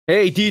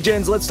Hey,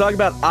 DJs, let's talk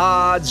about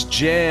Odds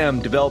Jam.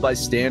 Developed by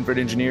Stanford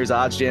engineers,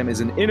 Odds Jam is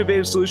an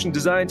innovative solution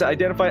designed to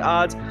identify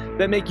odds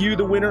that make you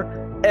the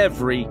winner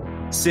every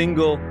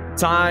single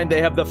time. They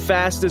have the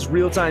fastest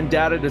real-time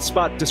data to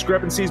spot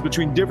discrepancies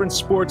between different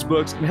sports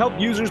books and help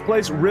users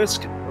place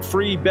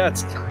risk-free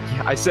bets.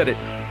 Yeah, I said it,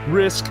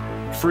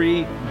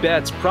 risk-free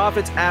bets.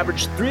 Profits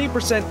average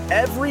 3%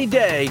 every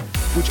day,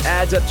 which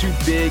adds up to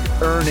big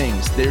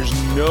earnings. There's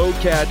no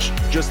catch,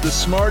 just the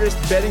smartest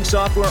betting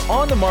software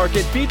on the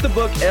market. Beat the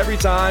book every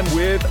time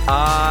with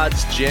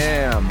Odds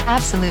Jam.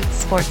 Absolute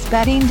sports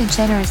betting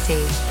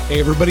degeneracy.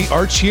 Hey everybody,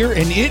 Arch here,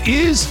 and it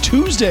is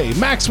Tuesday.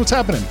 Max, what's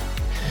happening?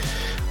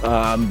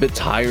 I'm a bit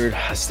tired.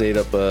 I stayed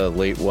up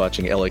late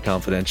watching LA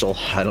Confidential.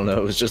 I don't know,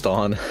 it was just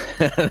on.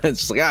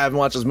 It's like, I haven't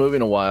watched this movie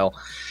in a while.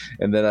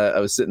 And then I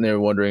was sitting there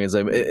wondering,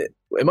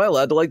 am I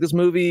allowed to like this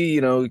movie?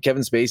 You know,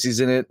 Kevin Spacey's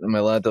in it. Am I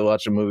allowed to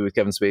watch a movie with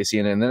Kevin Spacey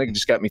in it? And then it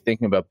just got me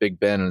thinking about Big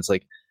Ben. And it's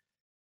like,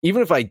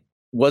 even if I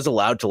was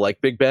allowed to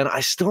like Big Ben, I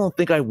still don't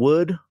think I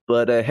would.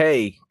 But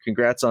hey,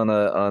 congrats on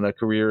a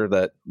career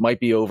that might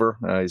be over.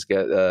 He's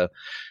got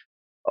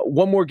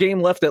one more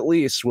game left at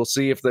least. We'll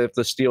see if the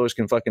Steelers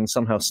can fucking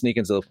somehow sneak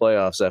into the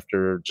playoffs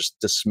after just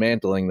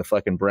dismantling the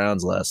fucking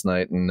Browns last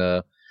night.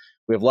 And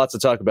we have lots to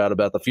talk about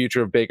the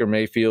future of Baker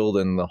Mayfield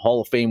and the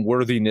Hall of Fame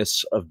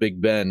worthiness of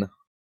Big Ben.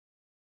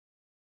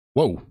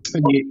 Whoa.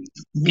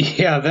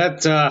 Yeah,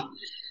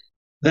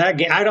 that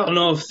game, I don't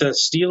know if the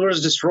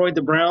Steelers destroyed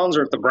the Browns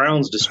or if the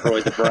Browns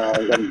destroyed the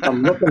Browns.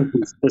 I'm looking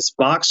at this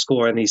box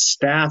score and these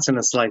stats, and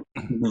it's like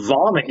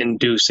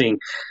vomit-inducing.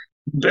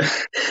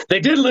 They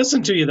did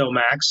listen to you, though,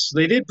 Max.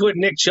 They did put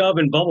Nick Chubb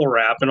in bubble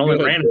wrap and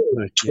only ran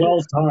it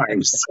 12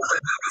 times.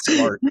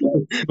 Smart.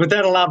 But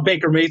that allowed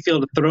Baker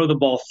Mayfield to throw the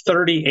ball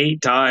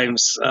 38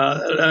 times.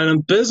 An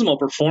abysmal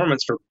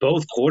performance for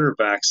both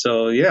quarterbacks.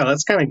 So, yeah,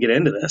 let's kind of get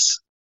into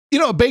this. You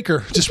know,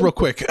 Baker, just real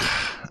quick,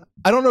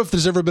 I don't know if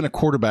there's ever been a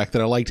quarterback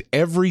that I liked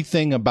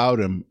everything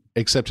about him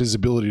except his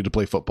ability to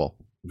play football.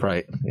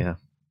 Right, yeah.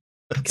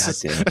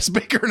 That's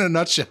Baker in a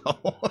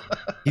nutshell.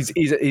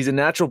 He's a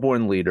natural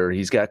born leader.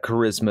 He's got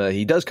charisma.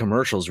 He does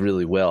commercials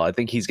really well. I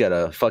think he's got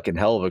a fucking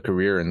hell of a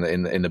career in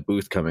the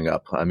booth coming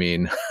up. I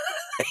mean,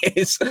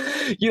 he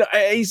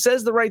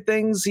says the right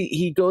things.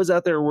 He goes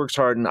out there and works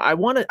hard, and I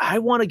want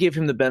to give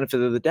him the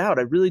benefit of the doubt.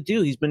 I really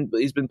do. He's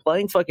been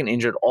playing fucking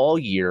injured all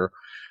year.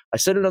 I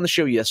said it on the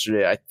show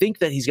yesterday. I think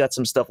that he's got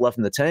some stuff left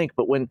in the tank,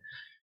 but when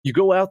you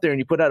go out there and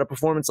you put out a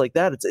performance like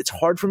that, it's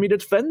hard for me to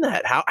defend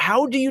that.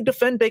 How do you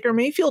defend Baker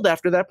Mayfield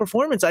after that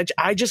performance?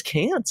 I just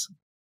can't.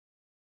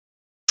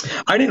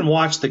 I didn't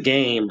watch the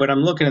game, but I'm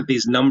looking at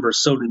these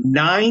numbers. So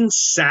 9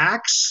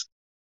 sacks.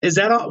 Was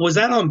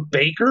that on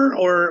Baker,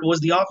 or was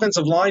the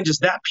offensive line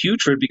just that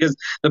putrid? Because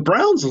the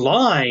Browns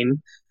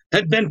line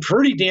had been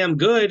pretty damn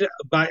good,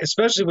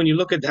 especially when you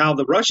look at how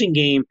the rushing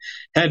game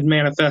had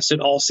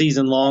manifested all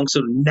season long. So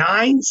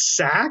 9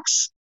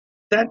 sacks?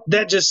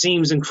 That just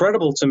seems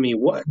incredible to me.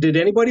 What did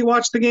anybody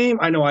watch the game?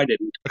 I know I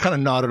didn't. I kind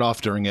of nodded off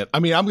during it. I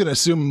mean, I'm going to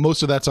assume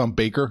most of that's on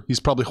Baker. He's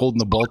probably holding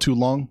the ball too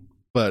long,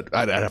 but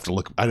I'd have to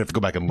look. I'd have to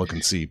go back and look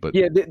and see. But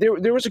yeah,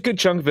 there was a good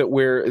chunk of it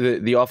where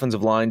the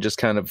offensive line just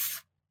kind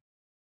of,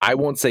 I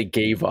won't say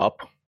gave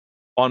up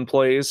on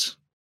plays,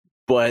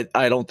 but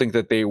I don't think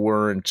that they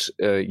weren't,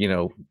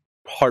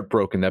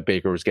 heartbroken that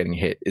Baker was getting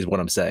hit is what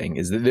I'm saying.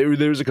 Is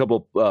there's a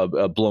couple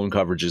blown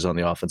coverages on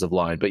the offensive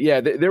line, but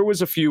yeah, there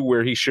was a few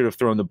where he should have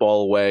thrown the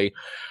ball away.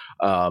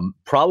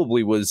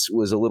 Probably was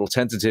a little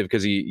tentative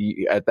because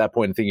he at that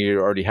point I think he had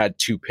already had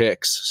 2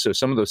 picks, so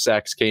some of those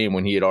sacks came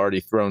when he had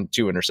already thrown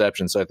 2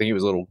 interceptions. So I think he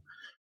was a little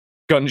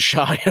gun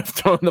shy of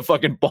throwing the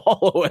fucking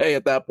ball away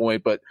at that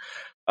point. But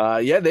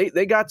yeah,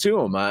 they got to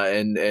him,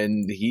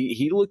 and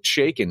he looked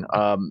shaken.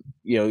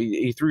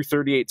 He threw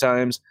 38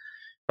 times.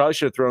 Probably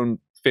should have thrown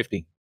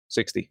 50,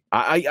 60.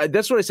 I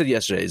that's what I said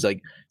yesterday. Is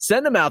like,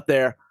 send him out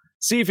there,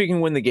 see if he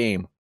can win the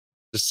game.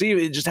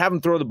 Just have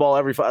him throw the ball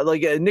every 5.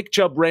 Like Nick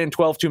Chubb ran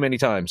 12 too many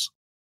times.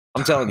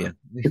 I'm telling you.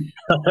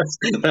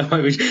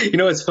 You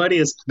know what's funny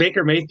is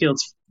Baker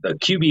Mayfield's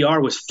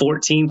QBR was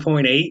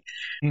 14.8.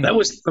 That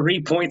was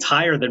 3 points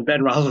higher than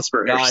Ben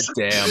Roethlisberger's. God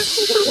damn!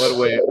 What a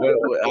way!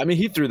 I mean,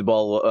 he threw the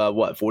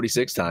ball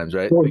 46 times,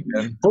 right? 40.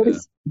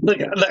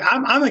 Look,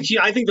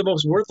 I think the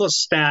most worthless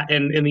stat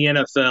in the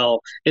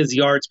NFL is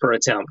yards per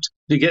attempt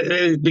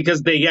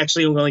because they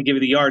actually only give you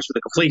the yards for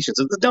the completions.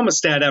 It's the dumbest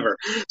stat ever.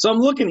 So I'm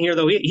looking here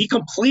though. He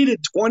completed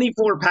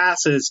 24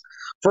 passes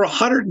for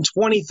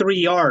 123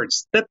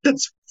 yards.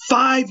 That's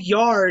 5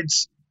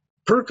 yards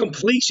per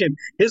completion.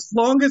 His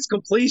longest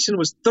completion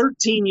was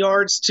 13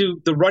 yards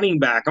to the running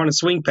back on a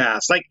swing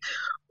pass. Like,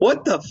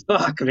 what the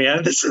fuck,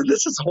 man? This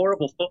is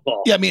horrible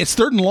football. Yeah, I mean, it's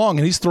 3rd and long,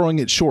 and he's throwing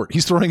it short.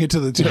 He's throwing it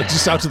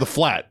just out to the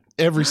flat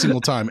every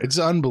single time. It's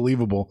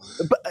unbelievable.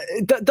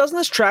 But doesn't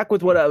this track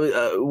with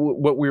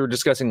what we were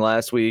discussing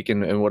last week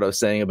and what I was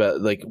saying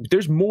about, like,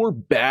 there's more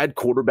bad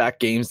quarterback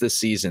games this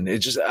season.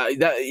 It's just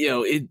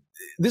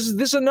this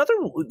is another,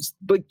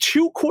 like,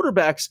 2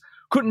 quarterbacks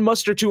couldn't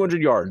muster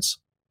 200 yards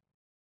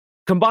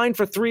combined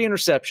for 3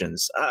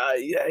 interceptions.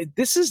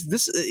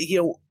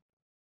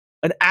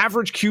 an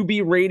average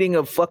QB rating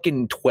of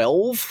fucking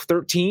 12,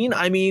 13.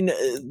 I mean,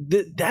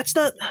 that's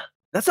not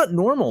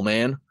normal,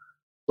 man.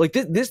 Like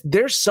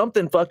there's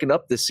something fucking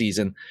up this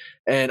season,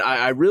 and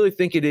I really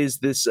think it is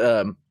this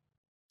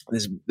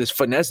this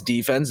finesse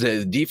defense,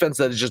 the defense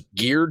that is just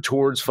geared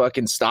towards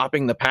fucking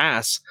stopping the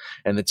pass,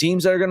 and the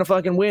teams that are going to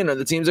fucking win are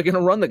the teams that are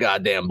going to run the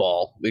goddamn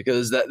ball,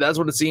 because that's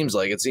what it seems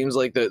like. It seems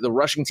like the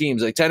rushing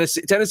teams, like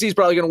Tennessee's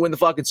probably going to win the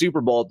fucking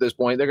Super Bowl at this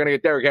point. They're going to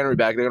get Derrick Henry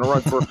back. They're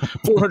going to run for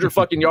 400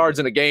 fucking yards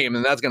in a game,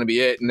 and that's going to be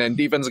it. And then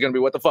defense is going to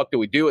be, what the fuck do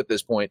we do at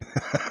this point?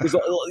 Because,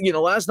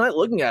 last night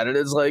looking at it,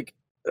 it's like,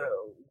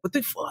 what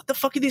the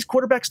fuck are these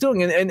quarterbacks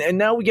doing? And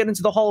now we get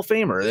into the Hall of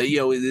Famer.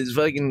 His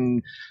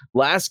fucking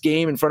last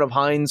game in front of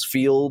Heinz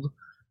Field,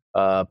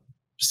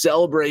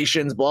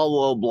 celebrations, blah,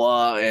 blah,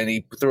 blah, and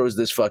he throws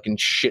this fucking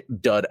shit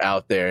dud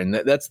out there. And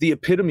that's the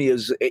epitome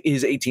of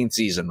his 18th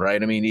season,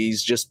 right? I mean,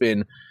 he's just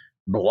been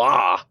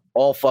blah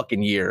all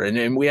fucking year.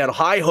 And we had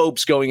high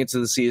hopes going into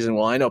the season.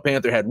 Well, I know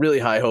Panther had really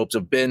high hopes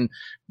of being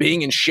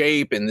in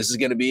shape, and this is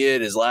going to be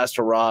it, his last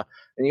hurrah.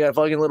 And you got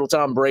fucking little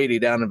Tom Brady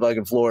down in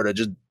fucking Florida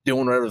just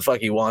doing whatever the fuck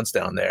he wants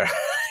down there.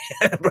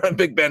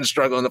 Big Ben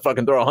struggling to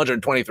fucking throw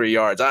 123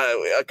 yards.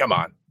 Come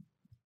on.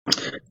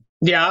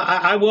 Yeah,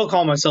 I will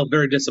call myself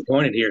very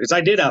disappointed here, because I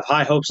did have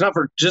high hopes, not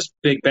for just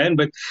Big Ben,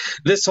 but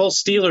this whole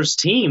Steelers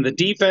team. The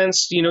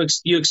defense,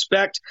 you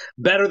expect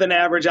better than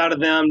average out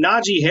of them.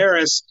 Najee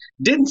Harris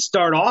didn't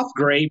start off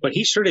great, but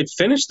he sure did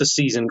finish the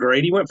season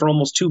great. He went for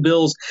almost 2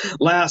 bills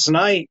last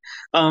night.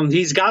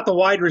 He's got the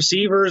wide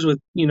receivers with,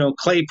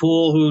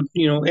 Claypool, who,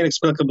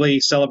 inexplicably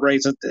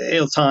celebrates it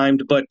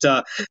ill-timed, but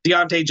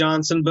Deontay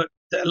Johnson. But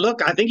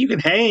look, I think you can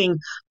hang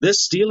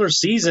this Steelers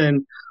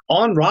season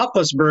on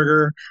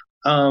Roethlisberger.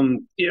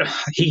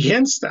 He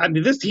hints. I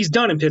mean, he's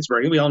done in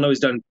Pittsburgh. We all know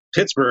he's done in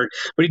Pittsburgh,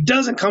 but he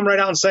doesn't come right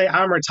out and say,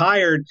 "I'm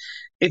retired."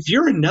 If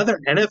you're another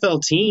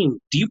NFL team,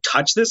 do you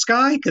touch this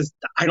guy? Because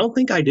I don't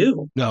think I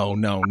do. No,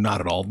 not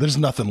at all. There's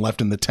nothing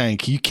left in the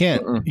tank. You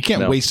can't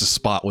waste a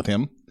spot with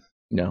him.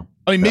 No.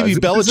 I mean, maybe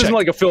Belichick. This isn't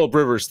like a Phillip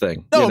Rivers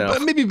thing. No,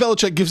 but maybe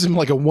Belichick gives him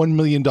like a $1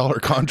 million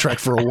contract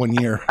for a 1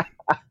 year.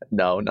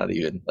 No, not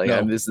even.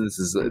 This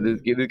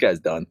guy's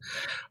done.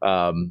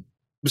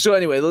 So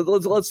anyway,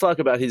 let's talk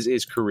about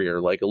his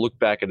career, like a look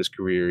back at his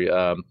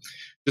career.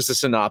 Just a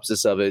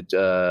synopsis of it.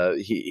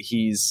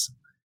 He's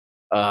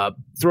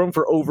thrown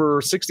for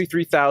over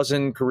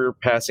 63,000 career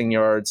passing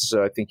yards.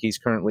 So I think he's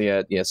currently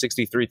at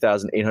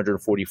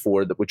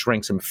 63,844, which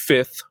ranks him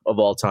 5th of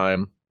all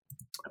time.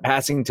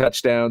 Passing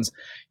touchdowns,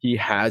 he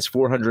has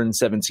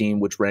 417,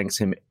 which ranks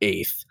him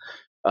 8th.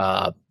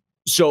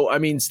 So I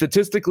mean,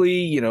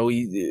 statistically, he's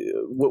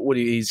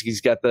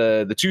got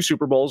the 2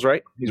 Super Bowls,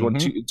 right? He's won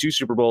two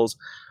Super Bowls,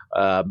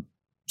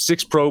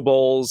 6 Pro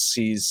Bowls.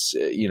 He's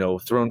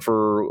thrown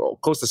for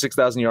close to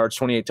 6,000 yards,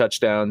 28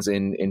 touchdowns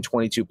in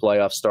 22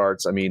 playoff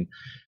starts. I mean,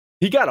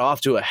 he got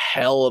off to a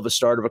hell of a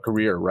start of a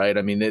career, right?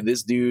 I mean,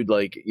 this dude,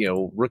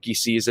 rookie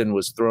season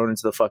was thrown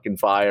into the fucking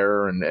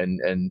fire,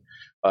 and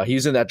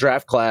he's in that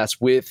draft class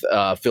with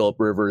Phillip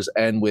Rivers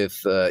and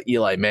with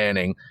Eli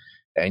Manning.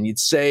 And you'd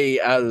say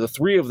out of the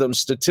 3 of them,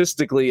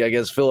 statistically, I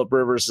guess Phillip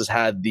Rivers has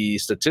had the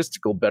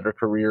statistical better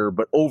career,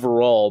 but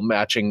overall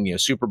matching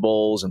Super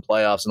Bowls and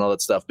playoffs and all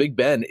that stuff, Big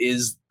Ben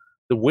is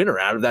the winner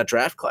out of that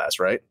draft class,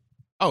 right?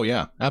 Oh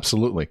yeah,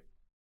 absolutely.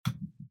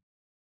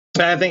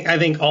 I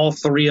think all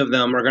 3 of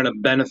them are going to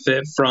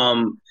benefit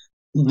from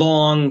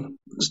long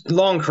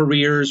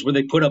careers where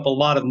they put up a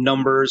lot of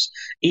numbers.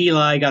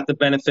 Eli got the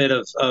benefit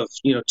of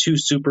 2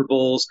 Super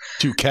Bowls,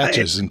 2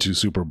 catches in 2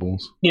 Super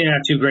Bowls. Yeah,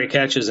 2 great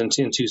catches in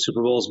 2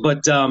 Super Bowls.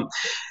 But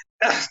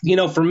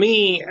for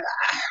me,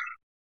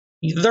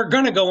 they're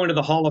going to go into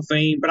the Hall of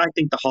Fame, but I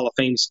think the Hall of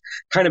Fame's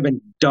kind of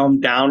been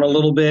dumbed down a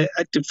little bit.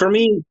 For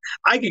me,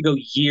 I could go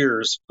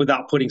years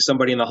without putting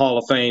somebody in the Hall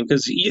of Fame,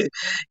 because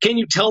can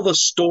you tell the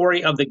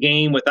story of the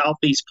game without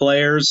these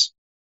players?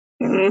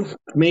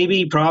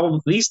 Maybe,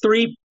 probably. These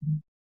 3,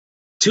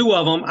 2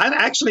 of them.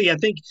 I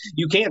think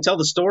you can't tell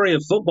the story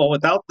of football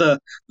without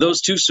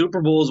those 2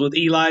 Super Bowls with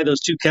Eli,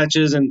 those 2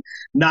 catches, and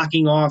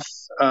knocking off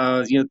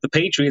the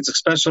Patriots,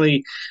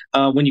 especially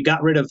when you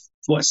got rid of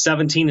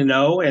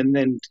 17-0 and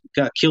then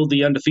killed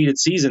the undefeated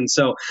season.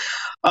 So,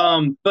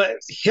 but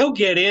he'll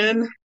get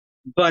in.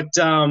 But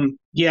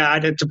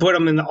to put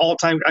him in the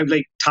all-time,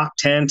 like top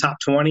 10, top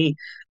 20.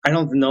 I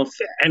don't know if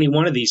any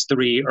one of these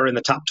 3 are in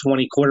the top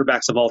 20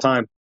 quarterbacks of all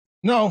time.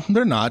 No,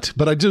 they're not.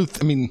 But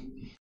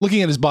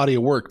looking at his body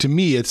of work, to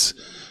me, it's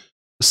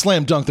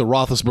slam dunk that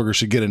Roethlisberger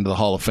should get into the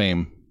Hall of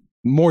Fame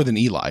more than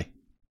Eli.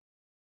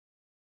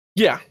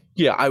 Yeah,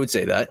 I would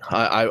say that.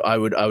 I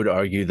would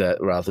argue that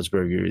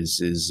Roethlisberger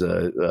is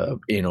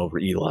in over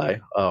Eli.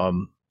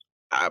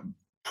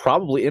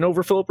 Probably in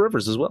over Phillip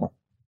Rivers as well.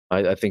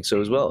 I think so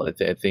as well.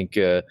 I think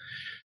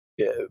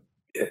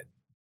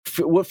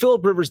what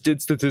Phillip Rivers did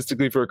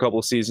statistically for a couple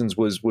of seasons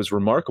was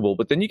remarkable.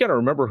 But then you got to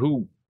remember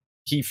who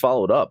he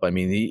followed up. I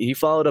mean, he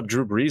followed up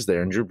Drew Brees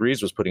there, and Drew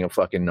Brees was putting up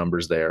fucking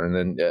numbers there. And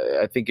then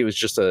I think it was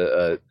just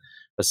a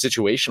a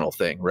situational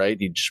thing, right?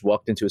 He just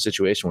walked into a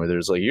situation where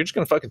there's like, you're just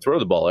going to fucking throw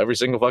the ball every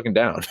single fucking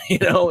down,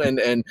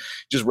 and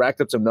just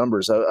racked up some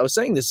numbers. I was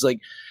saying this is like,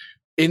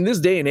 in this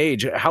day and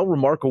age, how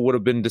remarkable would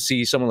have been to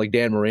see someone like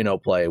Dan Marino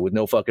play with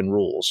no fucking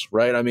rules,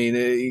 right? I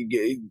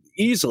mean,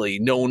 easily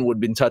no one would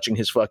have been touching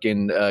his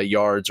fucking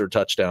yards or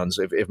touchdowns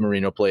if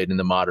Marino played in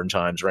the modern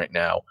times right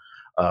now.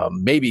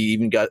 Maybe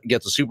even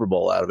gets a Super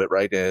Bowl out of it,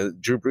 right?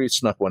 Drew Brees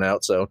snuck one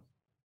out, so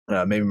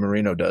maybe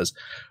Marino does.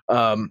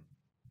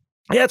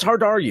 Yeah, it's hard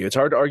to argue. It's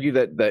hard to argue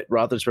that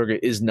Roethlisberger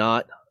is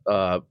not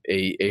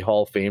a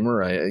Hall of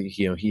Famer.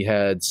 He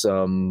had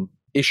some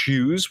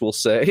issues, we'll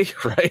say,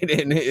 right,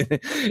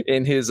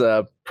 in his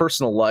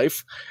personal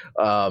life.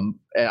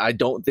 I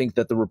don't think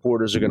that the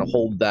reporters are going to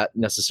hold that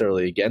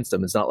necessarily against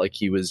him. It's not like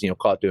he was,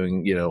 caught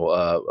doing,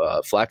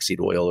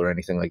 flaxseed oil or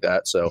anything like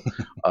that. So,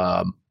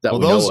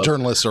 those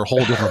journalists are a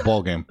whole different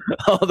ballgame.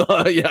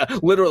 Yeah,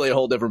 literally a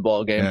whole different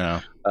ballgame. Yeah.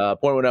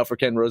 Point one out for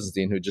Ken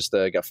Rosenstein, who just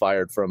got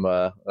fired from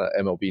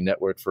MLB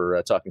Network for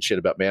talking shit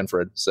about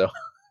Manfred. So.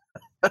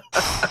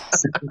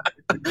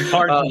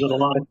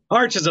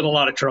 Arch is in a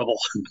lot of trouble.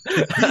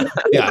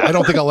 Yeah, I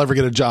don't think I'll ever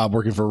get a job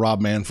working for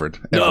Rob Manfred.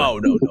 Ever. No,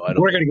 I don't.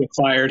 We're gonna get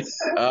fired.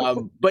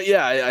 But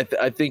yeah,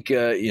 I think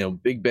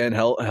Big Ben,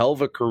 hell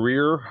of a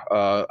career.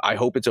 I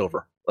hope it's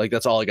over. Like,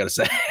 that's all I got to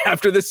say.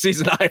 After this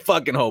season, I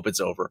fucking hope it's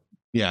over.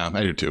 Yeah,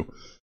 I do too.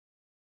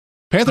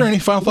 Panther, any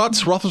final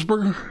thoughts,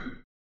 Roethlisberger?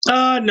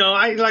 No,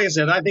 like I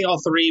said, I think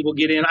all three will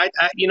get in. I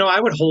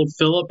would hold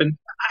Phillip, and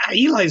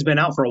Eli's been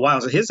out for a while,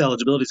 so his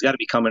eligibility's got to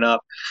be coming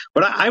up.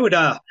 But I would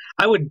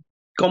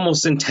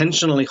almost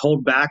intentionally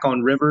hold back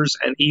on Rivers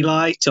and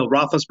Eli till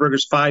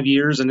Roethlisberger's 5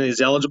 years and is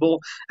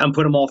eligible, and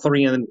put them all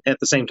three in at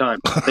the same time.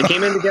 They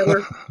came in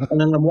together, and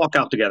then them walk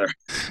out together.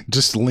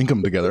 Just link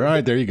them together. All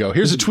right, there you go.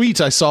 Here's a tweet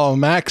I saw,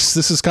 Max.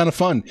 This is kind of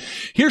fun.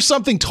 Here's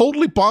something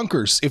totally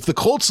bonkers. If the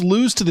Colts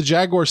lose to the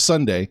Jaguars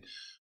Sunday,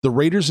 the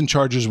Raiders and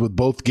Chargers would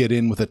both get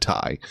in with a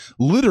tie.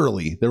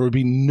 Literally, there would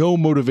be no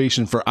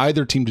motivation for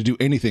either team to do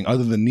anything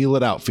other than kneel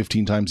it out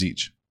 15 times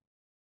each.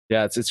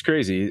 Yeah, it's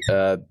crazy.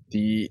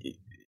 The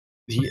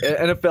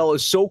NFL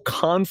is so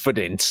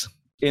confident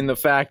in the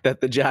fact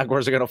that the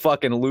Jaguars are going to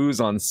fucking lose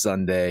on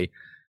Sunday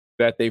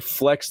that they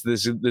flex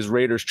this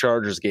Raiders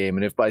Chargers game,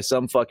 and if by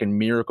some fucking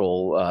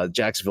miracle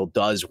Jacksonville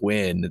does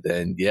win,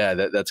 then yeah,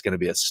 that's going to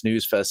be a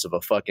snooze fest of a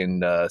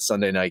fucking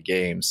Sunday night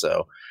game.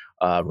 So.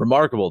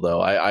 Remarkable though.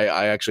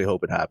 I actually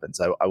hope it happens.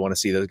 I want to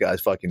see those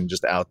guys fucking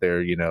just out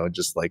there,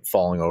 just like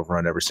falling over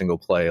on every single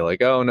play.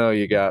 Like, oh no,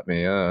 you got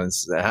me.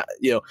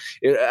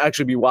 It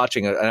actually be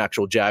watching an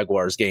actual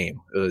Jaguars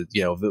game.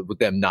 With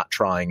them not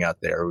trying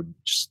out there,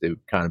 they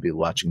would kind of be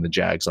watching the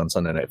Jags on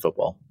Sunday Night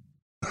Football.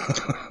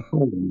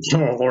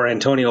 Or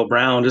Antonio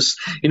Brown, just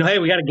hey,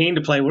 we got a game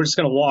to play. We're just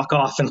going to walk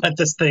off and let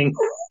this thing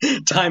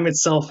time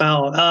itself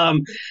out. I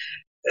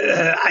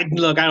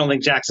don't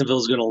think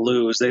Jacksonville's going to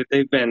lose.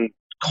 They've been.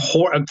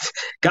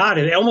 God,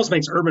 it almost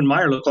makes Urban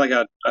Meyer look like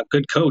a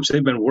good coach.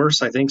 They've been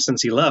worse, I think,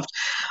 since he left.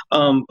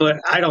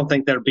 But I don't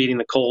think they're beating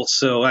the Colts,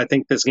 so I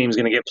think this game's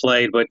going to get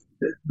played. But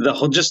the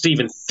whole, just to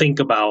even think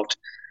about,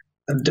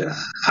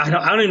 I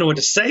don't even know what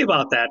to say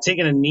about that.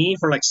 Taking a knee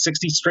for like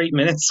 60 straight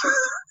minutes.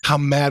 How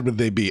mad would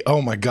they be?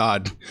 Oh my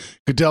God,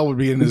 Goodell would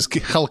be in his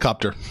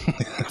helicopter,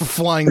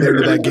 flying there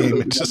to that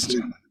game. It just,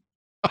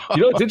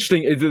 what's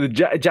interesting is that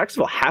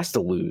Jacksonville has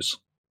to lose.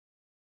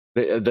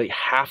 They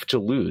have to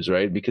lose,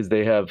 right? Because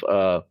they have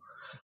oh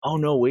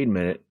no, wait a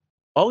minute.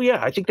 Oh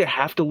yeah, I think they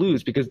have to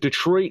lose because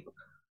Detroit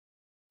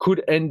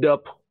could end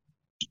up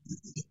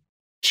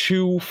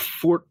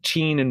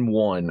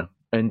 2-14-1,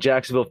 and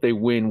Jacksonville, if they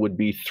win, would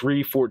be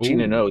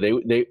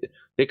 3-14-0.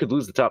 They could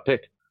lose the top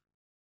pick.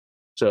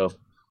 So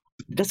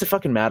it doesn't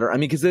fucking matter. I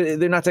mean, because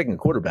they're not taking a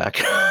quarterback.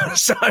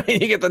 So I mean,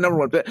 you get the number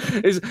one pick.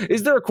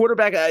 Is there a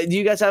quarterback? Do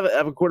you guys have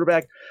a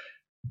quarterback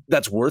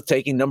that's worth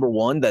taking number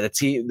one that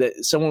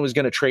someone was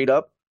going to trade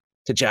up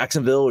to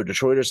Jacksonville or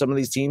Detroit or some of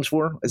these teams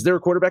for? Is there a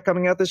quarterback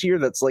coming out this year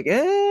that's like,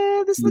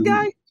 this is the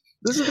guy?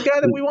 This is the guy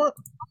that we want?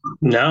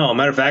 No,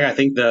 matter of fact, I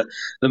think the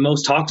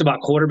most talked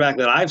about quarterback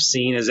that I've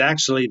seen is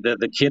actually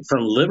the kid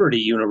from Liberty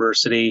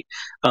University.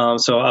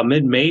 So a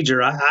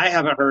mid-major. I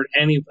haven't heard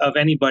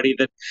anybody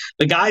that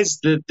the guys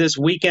that this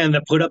weekend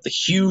that put up the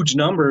huge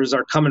numbers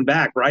are coming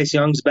back. Bryce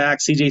Young's back,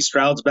 CJ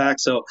Stroud's back.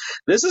 So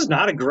this is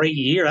not a great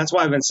year. That's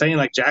why I've been saying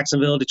like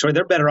Jacksonville, Detroit,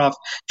 they're better off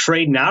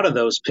trading out of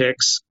those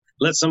picks.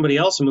 Let somebody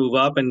else move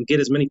up and get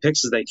as many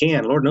picks as they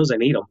can. Lord knows they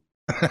need them.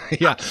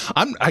 Yeah,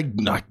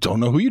 I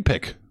don't know who you'd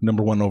pick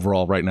number one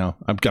overall right now.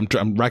 I'm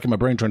racking my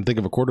brain trying to think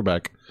of a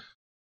quarterback.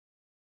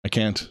 I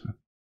can't.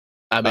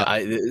 I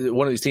mean,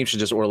 one of these teams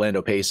should just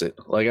Orlando Pace it.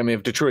 Like, I mean,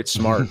 if Detroit's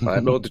smart, I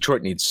know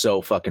Detroit needs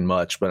so fucking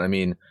much, but I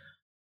mean,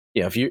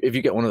 yeah, if you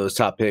get one of those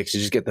top picks, you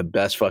just get the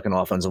best fucking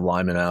offensive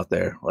lineman out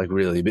there. Like,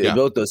 really,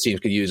 both those teams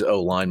could use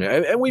O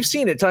linemen, and we've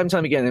seen it time and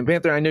time again. And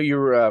Panther, I know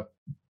you're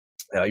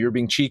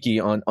being cheeky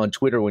on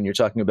Twitter when you're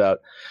talking about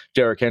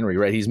Derrick Henry,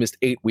 right? He's missed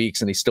 8 weeks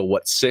and he's still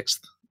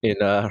sixth in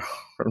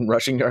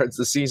rushing yards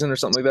this season or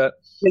something like that.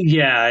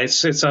 Yeah,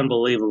 it's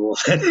unbelievable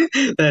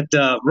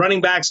that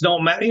running backs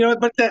don't matter.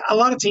 But a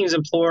lot of teams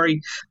employ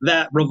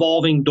that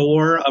revolving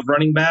door of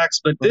running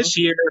backs. But this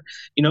year,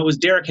 it was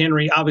Derrick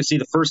Henry, obviously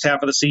the first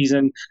half of the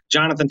season,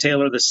 Jonathan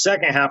Taylor the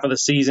second half of the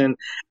season.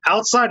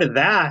 Outside of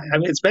that, I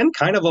mean, it's been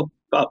kind of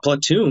a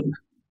platoon.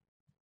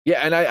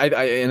 Yeah, and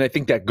I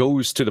think that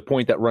goes to the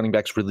point that running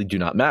backs really do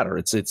not matter.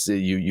 It's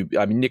you.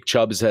 I mean, Nick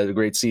Chubb has had a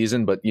great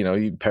season, but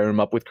you pair him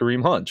up with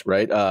Kareem Hunt,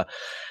 right?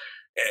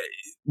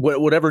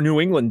 Whatever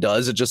New England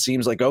does, it just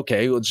seems like,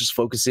 okay, let's just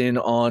focus in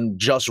on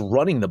just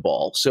running the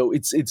ball. So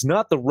it's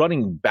not the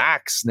running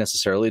backs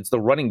necessarily; it's the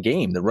running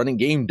game. The running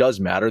game does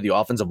matter. The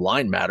offensive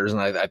line matters,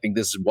 and I think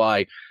this is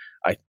why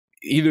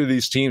either of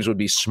these teams would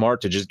be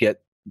smart to just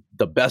get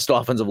the best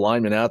offensive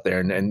lineman out there.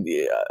 And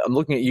I'm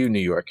looking at you, New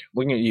York.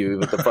 Looking at you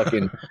with the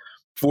fucking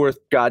fourth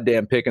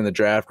goddamn pick in the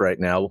draft right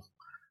now.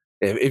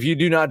 If you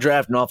do not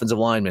draft an offensive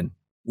lineman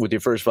with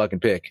your first fucking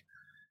pick,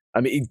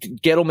 I mean,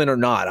 Gettleman or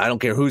not, I don't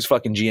care who's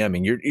fucking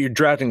GMing. You're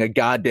drafting a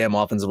goddamn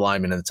offensive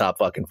lineman in the top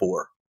fucking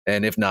 4.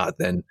 And if not,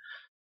 then,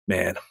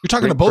 man. You're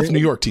talking to both New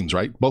York teams,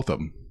 right? Both of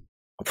them.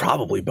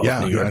 Probably both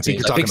New York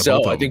teams. I think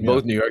so. I think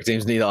both New York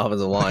teams need an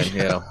offensive line.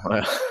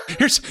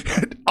 Here's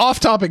off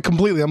topic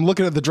completely. I'm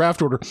looking at the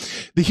draft order.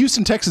 The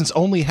Houston Texans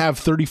only have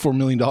 $34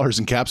 million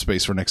in cap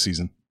space for next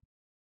season.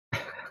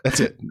 That's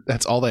it.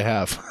 That's all they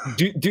have.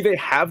 Do they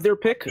have their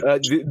pick?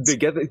 Do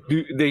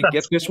they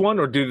get this one,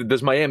 or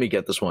does Miami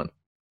get this one?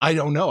 I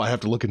don't know. I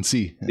have to look and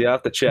see. Yeah, I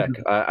have to check.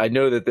 I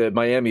know that the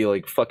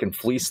Miami fucking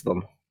fleeced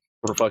them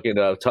for fucking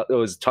it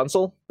was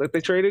Tunsil that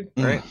they traded,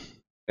 right?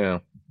 Yeah.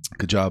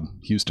 Good job,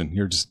 Houston.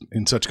 You're just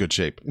in such good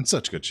shape. In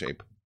such good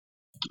shape.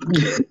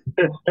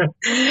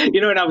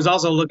 And I was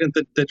also looking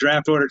at the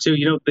draft order too.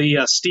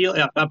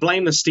 I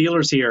blame the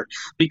Steelers here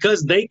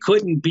because they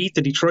couldn't beat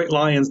the Detroit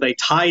Lions. They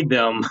tied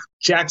them.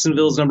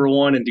 Jacksonville's number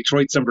 1 and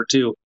Detroit's number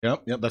 2.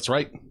 Yep, that's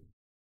right.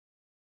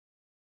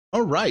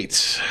 All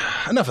right.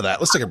 Enough of that.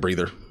 Let's take a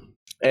breather.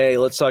 Hey,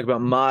 let's talk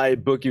about my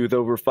bookie with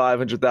over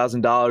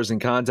 $500,000 in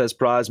contest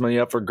prize money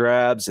up for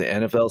grabs. The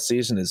NFL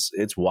season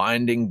it's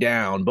winding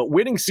down, but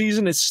winning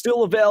season is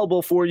still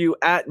available for you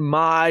at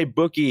my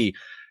bookie.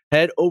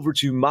 Head over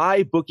to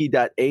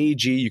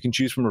mybookie.ag. You can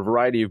choose from a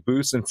variety of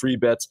boosts and free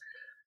bets.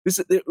 This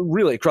is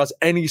really across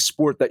any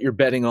sport that you're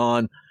betting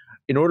on.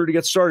 In order to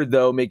get started,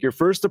 though, make your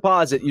first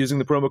deposit using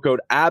the promo code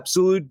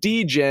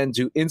AbsoluteDGen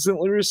to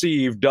instantly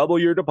receive double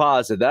your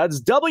deposit. That's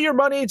double your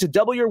money to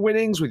double your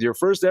winnings with your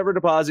first ever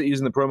deposit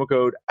using the promo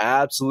code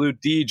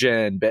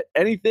AbsoluteDGen. Bet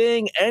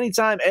anything,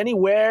 anytime,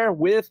 anywhere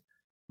with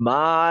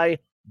my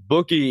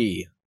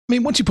bookie. I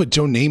mean, once you put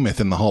Joe Namath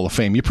in the Hall of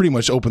Fame, you pretty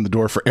much open the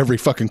door for every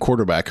fucking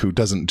quarterback who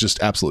doesn't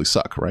just absolutely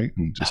suck, right?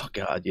 Oh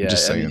God, yeah.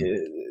 Just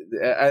saying.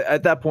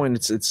 At that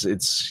point,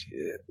 it's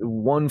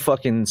one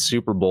fucking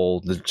Super Bowl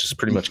that just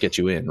pretty much gets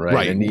you in,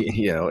 right? And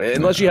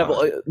unless you have,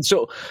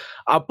 so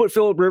I'll put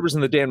Philip Rivers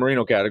in the Dan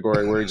Marino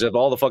category where he's have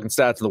all the fucking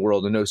stats in the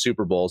world and no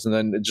Super Bowls, and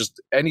then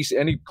just any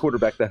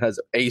quarterback that has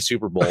a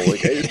Super Bowl, like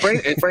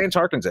Fran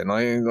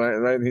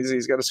Tarkenton,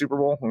 he's got a Super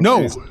Bowl.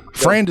 No,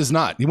 Fran does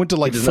not. He went to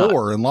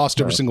 4 and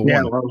lost every single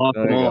one. Lost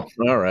them all.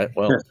 All right,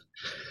 well.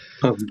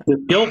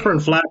 If Gilford and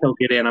Flacco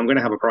get in, I'm going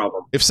to have a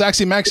problem. If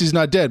Saxy Maxey's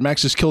not dead,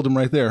 Max just killed him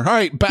right there. All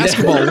right,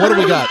 basketball. What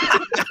do we got?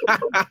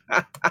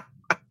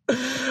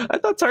 I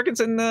thought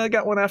Tarkenton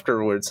got one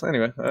afterwards.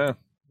 Anyway,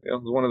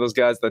 one of those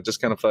guys that just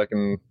kind of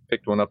fucking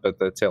picked one up at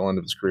the tail end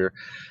of his career.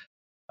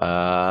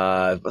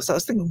 I was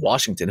thinking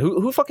Washington.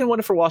 Who fucking won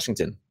it for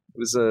Washington? It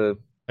was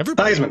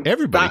everybody. Theismann.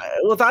 Everybody.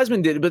 Well,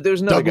 Theismann did, but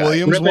there's another Doug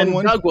Williams won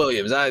one. Doug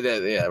Williams.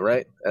 Yeah,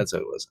 right. That's who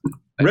it was.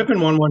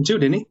 Rippon won one too,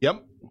 didn't he?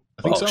 Yep.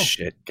 I think so.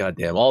 Shit.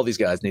 Goddamn. All these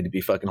guys need to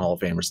be fucking Hall of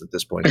Famers at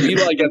this point. If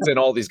Eli gets in,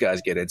 all these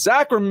guys get in.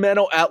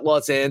 Sacramento at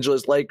Los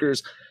Angeles.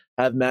 Lakers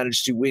have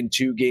managed to win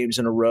 2 games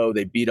in a row.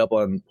 They beat up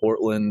on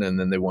Portland, and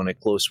then they won a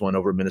close one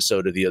over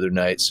Minnesota the other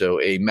night.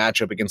 So a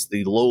matchup against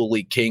the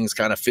lowly Kings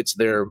kind of fits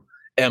their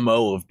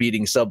MO of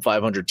beating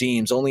sub-500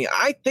 teams. Only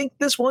I think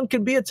this one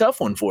could be a tough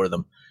one for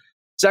them.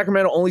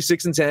 Sacramento only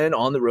 6-10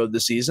 on the road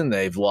this season.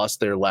 They've lost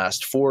their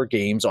last 4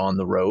 games on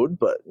the road,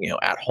 but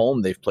at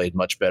home they've played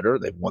much better.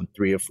 They've won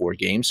 3 of 4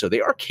 games, so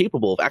they are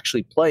capable of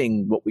actually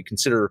playing what we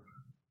consider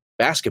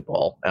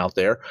basketball out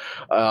there.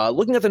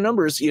 Looking at the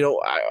numbers,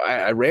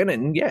 I ran it,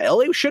 and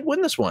LA should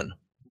win this one,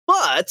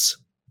 but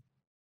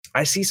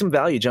I see some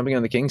value jumping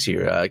on the Kings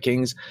here.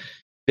 Kings.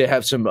 They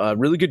have some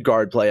really good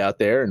guard play out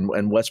there,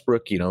 and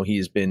Westbrook,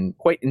 he's been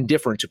quite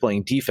indifferent to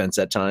playing defense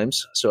at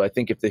times. So I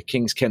think if the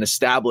Kings can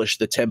establish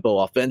the tempo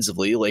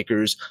offensively,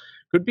 Lakers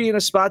could be in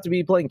a spot to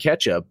be playing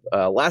catch-up.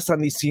 Last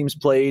time these teams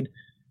played,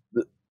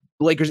 the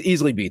Lakers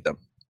easily beat them,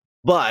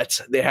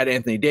 but they had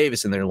Anthony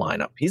Davis in their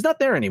lineup. He's not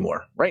there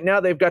anymore. Right now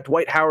they've got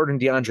Dwight Howard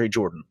and DeAndre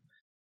Jordan.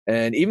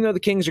 And even though the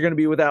Kings are going to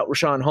be without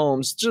Rashawn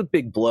Holmes, it's just a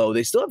big blow.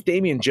 They still have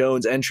Damian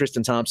Jones and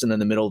Tristan Thompson in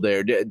the middle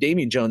there.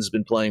 Damian Jones has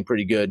been playing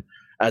pretty good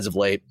as of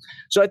late.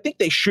 So I think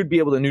they should be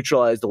able to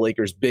neutralize the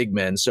Lakers' big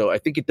men. So I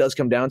think it does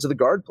come down to the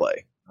guard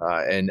play.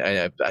 And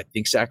I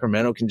think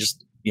Sacramento can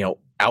just,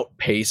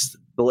 outpace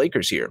the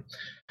Lakers here.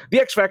 The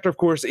X factor, of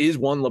course, is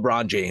one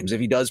LeBron James. If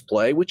he does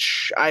play,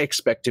 which I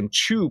expect him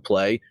to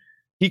play,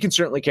 he can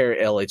certainly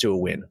carry LA to a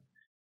win.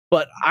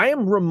 But I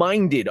am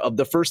reminded of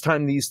the first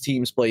time these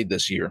teams played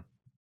this year.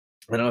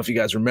 I don't know if you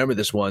guys remember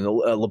this one.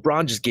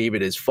 LeBron just gave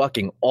it his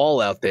fucking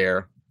all out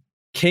there.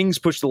 Kings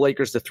pushed the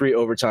Lakers to 3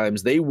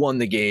 overtimes. They won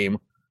the game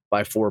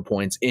by 4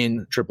 points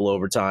in triple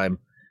overtime.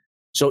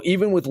 So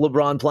even with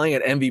LeBron playing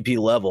at MVP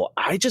level,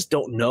 I just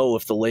don't know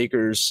if the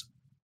Lakers,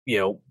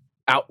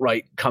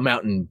 outright come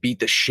out and beat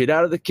the shit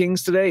out of the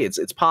Kings today.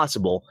 It's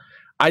possible.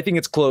 I think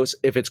it's close.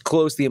 If it's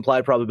close, the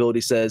implied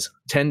probability says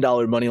 $10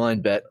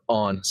 moneyline bet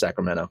on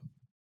Sacramento.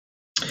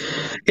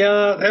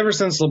 Yeah, ever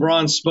since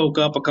LeBron spoke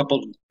up a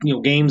couple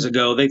games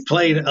ago, they've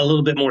played a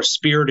little bit more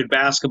spirited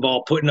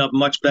basketball, putting up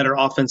much better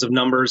offensive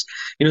numbers.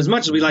 As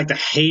much as we like to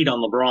hate on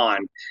LeBron,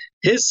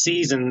 his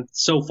season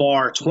so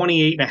far,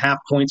 28.5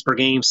 points per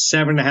game,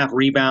 7.5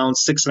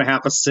 rebounds,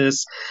 6.5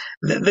 assists.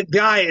 The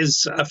guy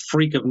is a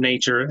freak of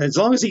nature. As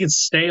long as he can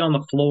stay on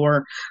the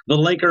floor, the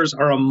Lakers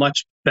are a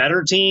much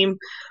better team.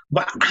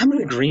 But I'm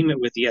in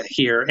agreement with you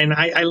here. And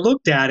I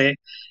looked at it.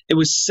 It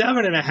was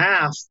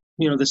 7.5.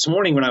 This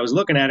morning when I was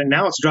looking at it,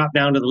 now it's dropped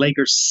down to the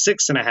Lakers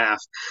 6.5.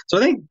 So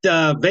I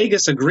think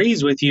Vegas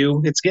agrees with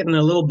you. It's getting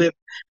a little bit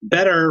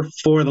better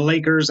for the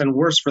Lakers and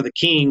worse for the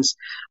Kings.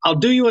 I'll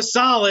do you a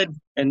solid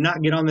and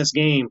not get on this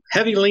game.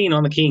 Heavy lean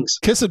on the Kings.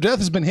 Kiss of death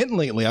has been hitting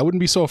lately. I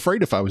wouldn't be so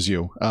afraid if I was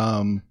you.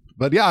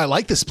 But yeah, I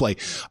like this play.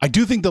 I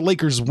do think the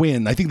Lakers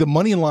win. I think the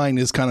money line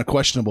is kind of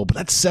questionable, but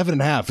that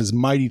 7.5 is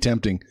mighty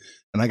tempting,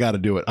 and I got to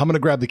do it. I'm going to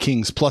grab the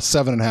Kings plus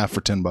 7.5 for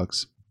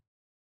 $10.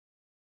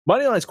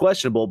 Moneyline's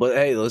questionable, but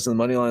hey, listen, the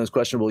money line was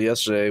questionable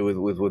yesterday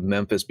with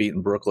Memphis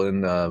beating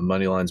Brooklyn.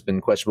 Moneyline's been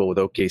questionable with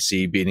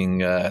OKC beating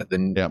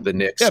the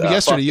Knicks. Yeah, but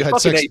yesterday you had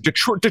 6.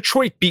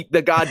 Detroit beat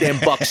the goddamn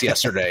Bucks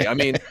yesterday. I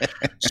mean,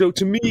 so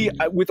to me,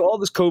 with all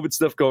this COVID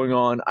stuff going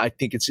on, I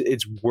think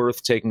it's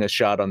worth taking a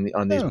shot on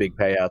these big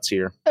payouts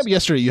here. Yeah, but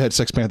yesterday you had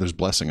Sex Panthers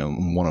blessing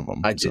on one of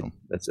them. I did.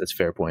 That's a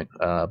fair point.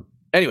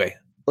 Anyway,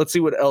 let's see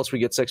what else we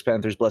get Sex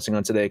Panthers blessing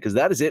on today, because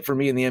that is it for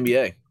me in the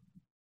NBA.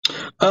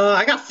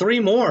 I got 3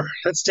 more.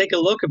 Let's take a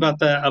look about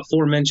the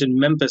aforementioned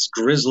Memphis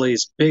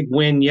Grizzlies. Big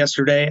win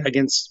yesterday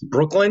against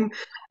Brooklyn.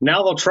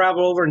 Now they'll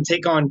travel over and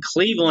take on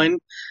Cleveland.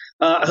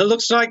 It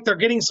looks like they're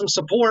getting some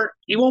support.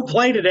 He won't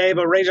play today,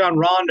 but Rajon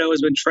Rondo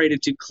has been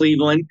traded to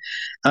Cleveland.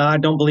 I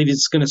don't believe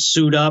he's going to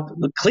suit up.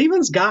 But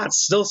Cleveland's got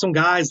still some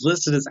guys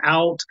listed as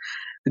out.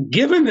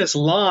 Given this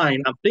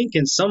line, I'm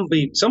thinking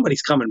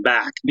somebody's coming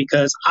back,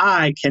 because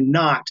I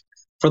cannot,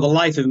 for the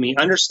life of me,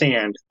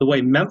 understand the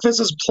way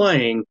Memphis is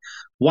playing,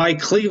 why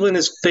Cleveland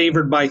is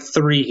favored by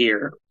 3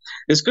 here.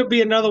 This could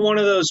be another one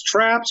of those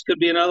traps, could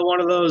be another one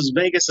of those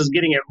Vegas is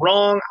getting it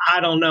wrong. I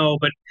don't know,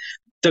 but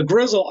the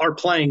Grizzle are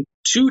playing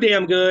too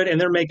damn good,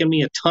 and they're making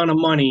me a ton of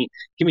money.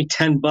 Give me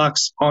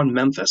 $10 on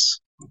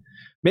Memphis.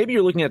 Maybe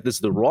you're looking at this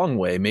the wrong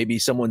way. Maybe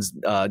someone's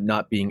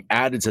not being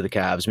added to the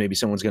Cavs. Maybe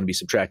someone's going to be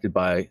subtracted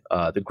by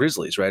the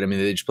Grizzlies, right? I mean,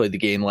 they just played the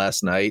game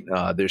last night.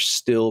 They're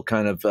still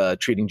kind of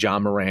treating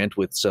John Morant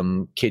with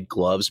some kid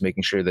gloves,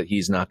 making sure that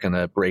he's not going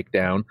to break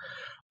down.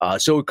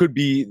 So it could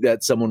be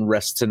that someone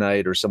rests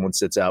tonight or someone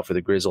sits out for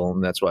the Grizzle,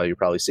 and that's why you're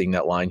probably seeing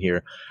that line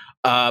here.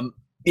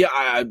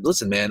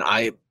 Listen, man,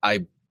 I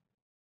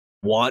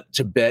want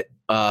to bet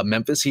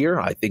Memphis here.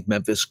 I think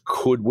Memphis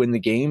could win the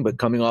game, but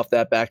coming off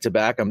that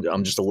back-to-back,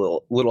 I'm just a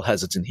little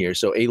hesitant here.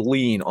 So a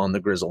lean on the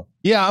Grizzle.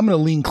 Yeah, I'm going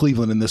to lean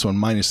Cleveland in this one,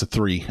 minus the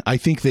 3. I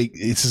think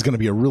this is going to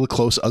be a really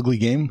close, ugly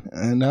game,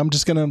 and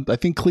I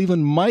think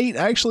Cleveland might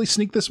actually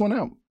sneak this one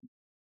out.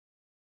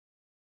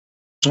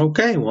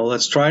 Okay, well,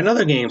 let's try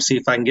another game, see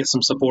if I can get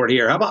some support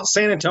here. How about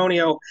San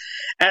Antonio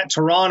at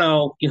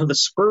Toronto? The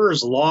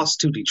Spurs lost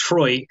to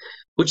Detroit,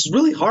 which is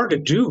really hard to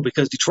do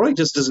because Detroit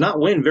just does not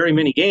win very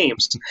many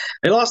games.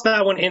 They lost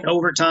that one in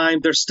overtime.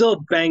 They're still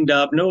banged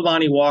up. No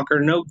Lonnie Walker,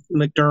 no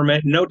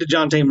McDermott, no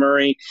DeJounte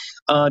Murray,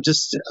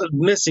 just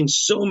missing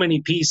so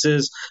many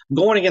pieces.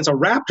 Going against a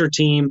Raptor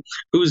team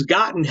who's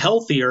gotten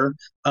healthier.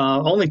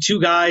 Only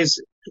 2 guys,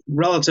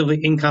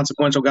 relatively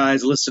inconsequential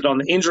guys, listed on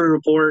the injury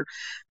report.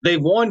 They've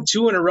won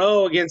 2 in a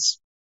row against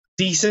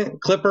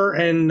decent Clipper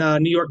and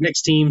New York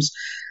Knicks teams.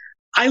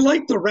 I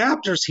like the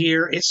Raptors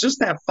here. It's just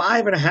that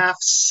 5.5,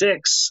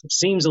 6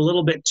 seems a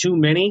little bit too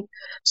many.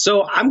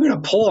 So I'm going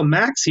to pull a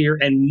max here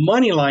and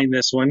money line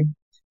this one.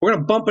 We're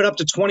going to bump it up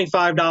to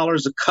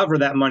 $25 to cover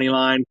that money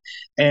line,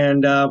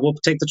 and we'll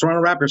take the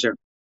Toronto Raptors here.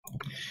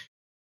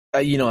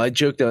 I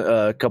joked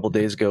a couple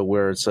days ago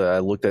where I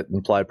looked at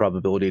implied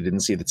probability, didn't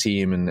see the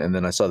team, and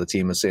then I saw the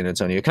team of San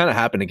Antonio. It kind of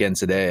happened again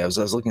today. I was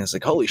looking, I was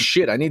like, holy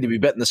shit, I need to be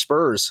betting the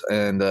Spurs.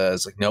 And I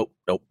was like, nope.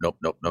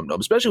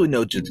 Especially with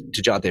no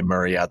DeJounte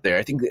Murray out there.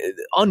 I think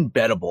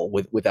unbettable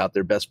without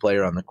their best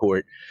player on the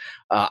court.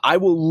 I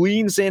will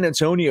lean San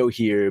Antonio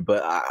here,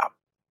 but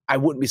I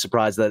wouldn't be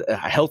surprised that a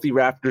healthy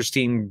Raptors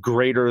team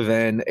greater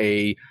than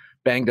a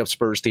banged up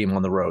Spurs team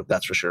on the road.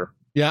 That's for sure.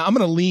 Yeah, I'm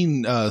going to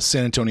lean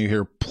San Antonio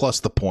here plus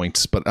the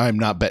points, but I'm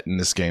not betting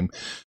this game.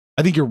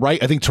 I think you're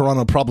right. I think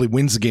Toronto probably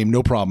wins the game,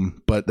 no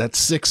problem. But that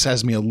 6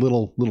 has me a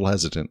little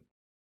hesitant.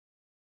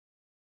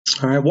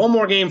 All right, one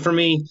more game for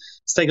me.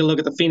 Let's take a look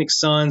at the Phoenix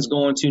Suns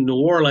going to New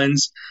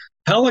Orleans.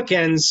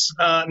 Pelicans,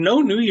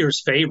 no New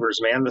Year's favors,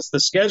 man. The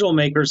schedule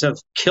makers have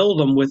killed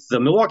them with the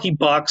Milwaukee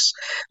Bucks,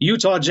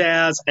 Utah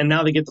Jazz, and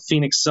now they get the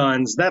Phoenix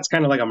Suns. That's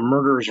kind of like a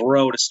murderer's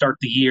row to start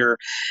the year.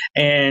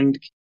 And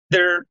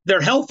they're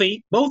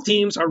healthy. Both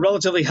teams are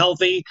relatively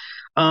healthy,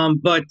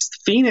 but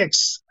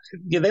Phoenix,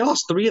 they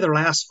lost 3 of their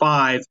last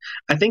 5.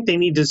 I think they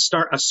need to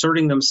start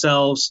asserting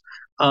themselves,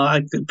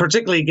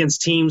 particularly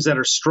against teams that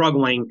are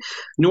struggling.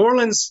 New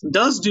Orleans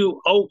does do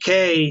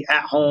okay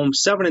at home,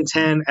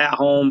 7-10 at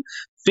home.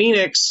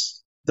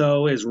 Phoenix,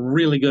 though, is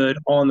really good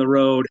on the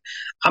road.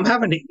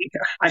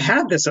 I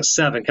had this at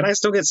 7. Can I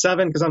still get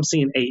 7? Because I'm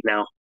seeing 8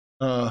 now.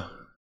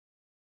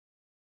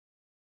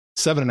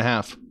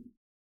 7.5.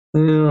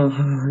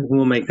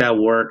 We'll make that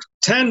work.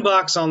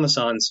 $10 on the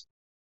Suns.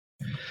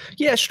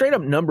 Yeah, straight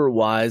up number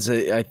wise,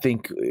 I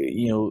think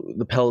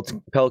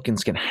the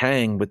Pelicans can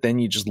hang, but then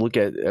you just look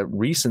at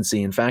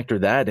recency and factor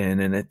that in,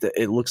 and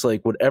it looks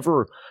like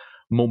whatever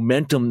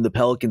momentum the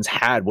Pelicans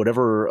had,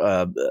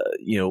 whatever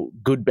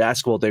good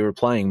basketball they were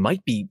playing,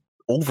 might be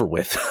over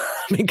with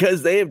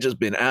because they have just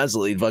been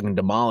absolutely fucking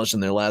demolished in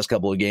their last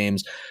couple of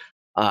games.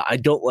 I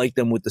don't like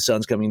them with the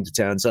Suns coming to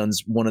town.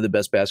 Suns, one of the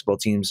best basketball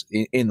teams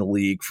in the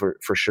league for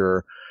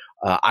sure.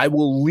 I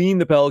will lean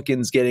the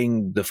Pelicans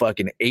getting the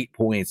fucking 8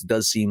 points. It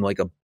does seem like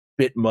a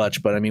bit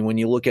much, but I mean, when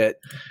you look at,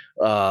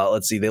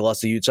 let's see, they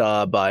lost to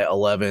Utah by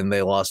 11.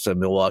 They lost to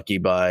Milwaukee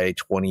by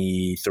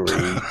 23.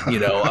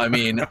 I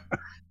mean,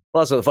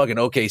 lost to the fucking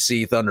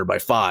OKC Thunder by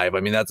 5.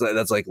 I mean,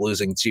 that's like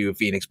losing to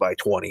Phoenix by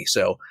 20.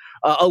 So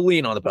I'll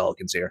lean on the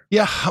Pelicans here.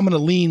 Yeah, I'm going to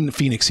lean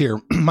Phoenix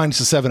here, minus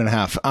the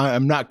 7.5.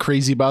 I'm not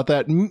crazy about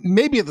that.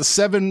 Maybe at the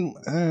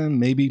 7,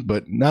 maybe,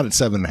 but not at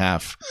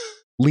 7.5.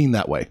 Lean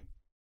that way.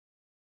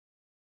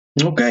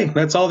 Okay,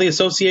 that's all the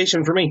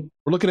association for me.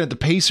 We're looking at the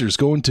Pacers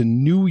going to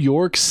New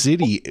York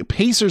City.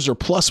 Pacers are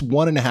plus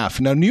 1.5.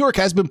 Now, New York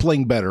has been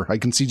playing better. I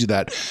concede you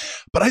that.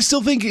 But I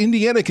still think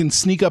Indiana can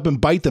sneak up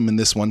and bite them in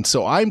this one.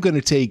 So I'm going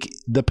to take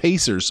the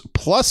Pacers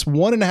plus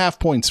 1.5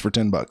 points for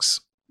 $10.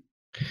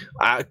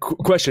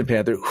 Question,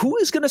 Panther. Who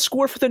is going to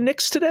score for the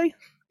Knicks today?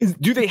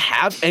 Do they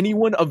have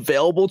anyone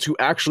available to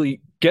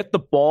actually get the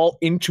ball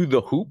into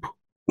the hoop?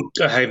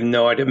 I have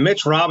no idea.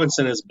 Mitch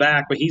Robinson is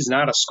back, but he's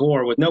not a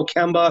scorer. With no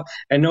Kemba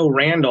and no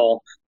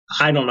Randall,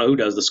 I don't know who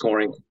does the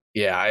scoring.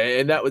 Yeah,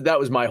 and that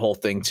was my whole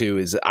thing too.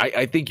 Is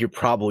I think you're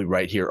probably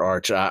right here,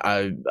 Arch.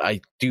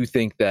 I do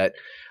think that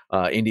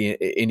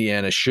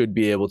Indiana should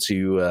be able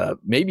to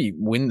maybe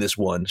win this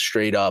one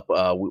straight up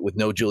with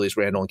no Julius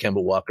Randle and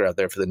Kemba Walker out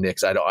there for the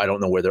Knicks. I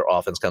don't know where their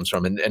offense comes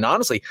from, and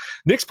honestly,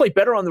 Knicks play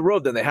better on the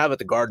road than they have at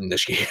the Garden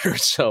this year.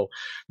 So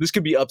this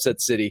could be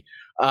upset city.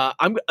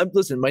 I'm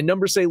listen. My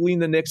numbers say lean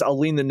the Knicks. I'll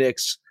lean the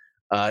Knicks,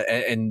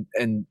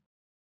 and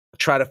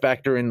try to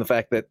factor in the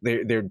fact that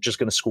they're just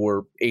going to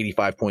score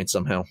 85 points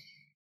somehow.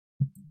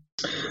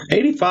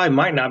 85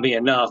 might not be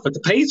enough, but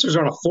the Pacers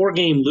are on a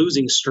 4-game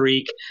losing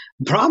streak.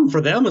 The problem for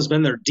them has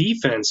been their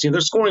defense.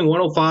 They're scoring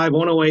 105,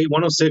 108,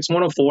 106,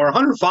 104.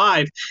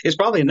 105 is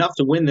probably enough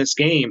to win this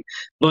game,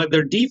 but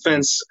their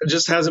defense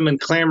just hasn't been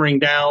clamoring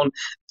down.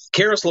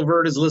 Karis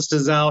LeVert is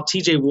listed as out.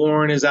 TJ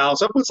Warren is out.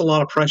 So that puts a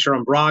lot of pressure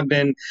on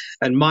Brogdon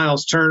and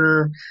Miles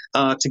Turner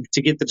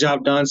to get the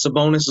job done.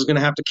 Sabonis is going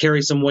to have to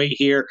carry some weight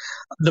here.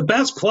 The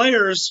best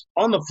players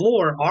on the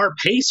floor are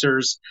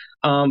Pacers.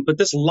 But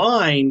this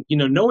line,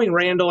 knowing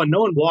Randall and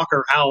knowing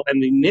Walker out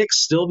and the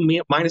Knicks still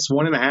minus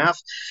 1.5,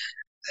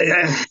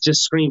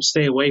 just screams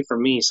stay away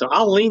from me. So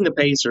I'll lean the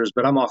Pacers,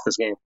 but I'm off this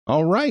game.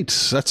 All right.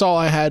 That's all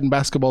I had in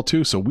basketball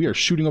too. So we are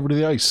shooting over to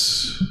the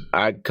ice.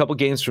 A couple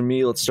games for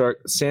me. Let's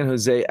start San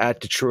Jose at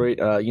Detroit.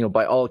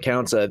 By all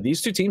accounts,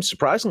 these two teams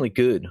surprisingly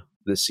good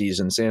this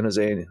season, San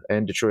Jose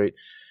and Detroit.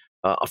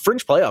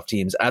 Fringe playoff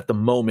teams at the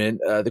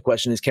moment. The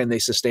question is, can they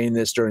sustain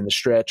this during the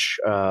stretch?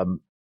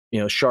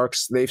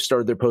 Sharks, they've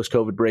started their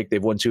post-COVID break.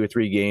 They've won 2 or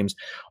 3 games.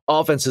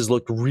 Offenses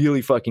looked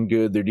really fucking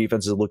good. Their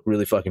defenses look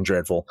really fucking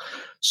dreadful.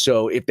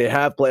 So if they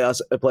have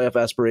playoff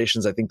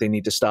aspirations, I think they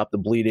need to stop the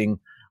bleeding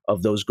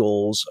of those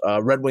goals.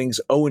 Red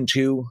Wings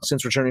 0-2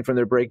 since returning from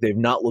their break. They've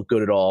not looked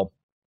good at all.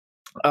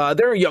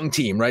 They're a young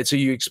team, right? So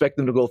you expect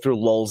them to go through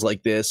lulls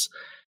like this.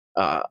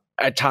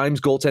 At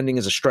times, goaltending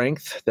is a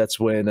strength. That's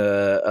when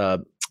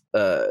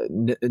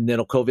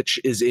Nedeljkovic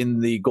is in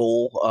the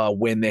goal.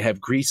 When they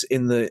have Grease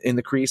in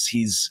the crease,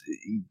 he's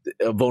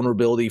a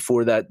vulnerability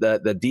for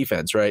that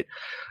defense, right?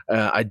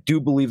 I do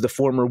believe the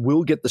former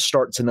will get the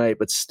start tonight,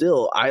 but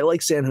still, I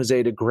like San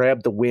Jose to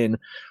grab the win,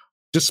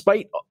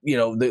 despite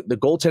the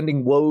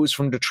goaltending woes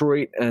from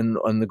Detroit and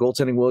the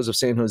goaltending woes of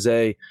San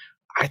Jose.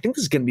 I think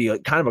this is going to be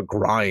kind of a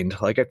grind.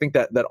 Like, I think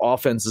that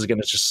offense is going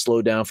to just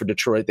slow down for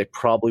Detroit. They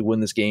probably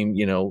win this game,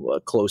 a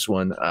close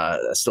one. I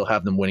still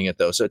have them winning it,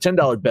 though. So a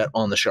 $10 bet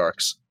on the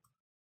Sharks.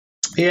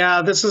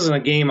 Yeah, this isn't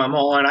a game I'm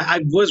on. I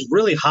was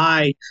really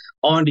high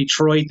on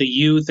Detroit, the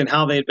youth, and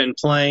how they'd been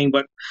playing.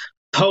 But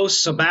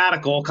post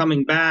sabbatical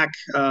coming back.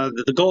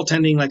 The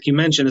goaltending, like you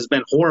mentioned, has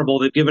been horrible.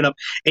 They've given up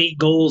 8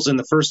 goals in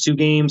the first 2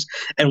 games.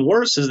 And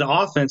worse is the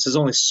offense has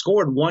only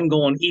scored 1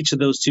 goal in each of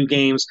those 2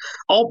 games,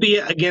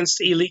 albeit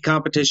against elite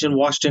competition,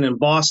 Washington and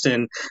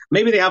Boston.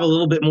 Maybe they have a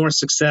little bit more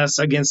success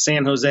against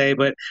San Jose,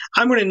 but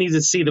I'm going to need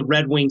to see the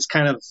Red Wings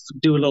kind of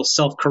do a little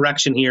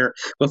self-correction here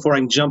before I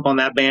can jump on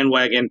that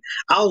bandwagon.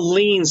 I'll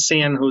lean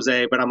San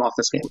Jose, but I'm off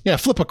this game. Yeah,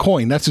 flip a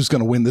coin. That's who's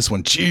going to win this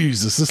one.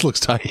 Jesus, this looks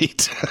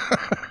tight.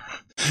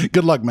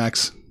 Good luck,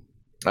 Max.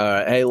 All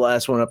right. Hey,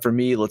 last one up for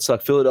me. Let's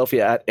talk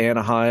Philadelphia at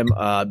Anaheim.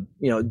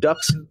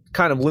 Ducks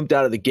kind of limped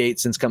out of the gate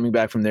since coming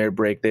back from their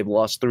break. They've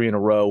lost 3 in a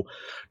row.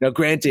 Now,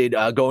 granted,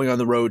 going on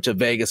the road to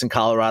Vegas and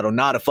Colorado,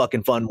 not a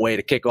fucking fun way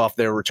to kick off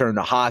their return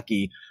to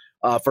hockey.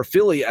 For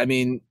Philly, I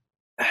mean,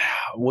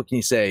 what can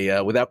you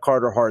say? Without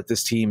Carter Hart,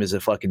 this team is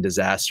a fucking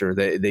disaster.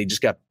 They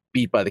just got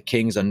beat by the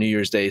Kings on New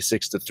Year's Day,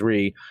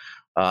 6-3.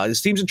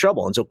 This team's in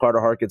trouble until Carter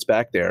Hart gets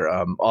back there.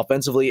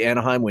 Offensively,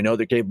 Anaheim, we know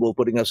they're capable of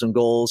putting up some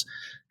goals.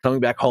 Coming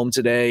back home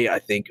today, I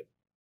think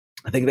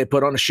they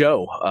put on a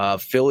show.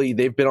 Philly,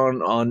 they've been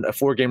on a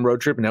 4-game road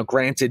trip. Now,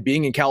 granted,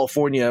 being in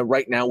California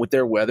right now with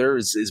their weather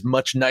is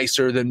much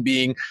nicer than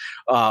being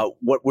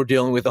what we're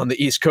dealing with on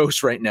the East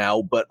Coast right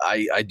now. But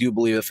I do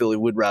believe that Philly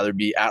would rather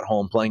be at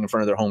home playing in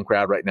front of their home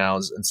crowd right now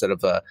instead of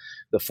the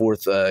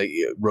 4th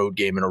road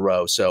game in a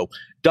row. So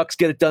Ducks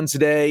get it done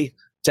today.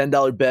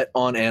 $10 bet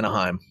on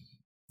Anaheim.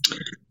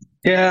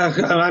 Yeah,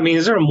 I mean,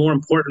 is there a more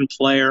important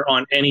player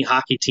on any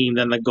hockey team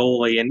than the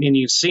goalie? And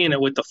you've seen it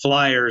with the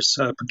Flyers,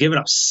 giving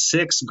up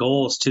 6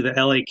 goals to the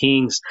LA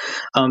Kings.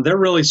 They're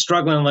really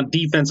struggling on the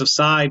defensive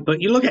side. But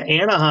you look at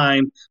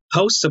Anaheim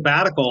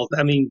post-sabbatical,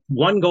 I mean,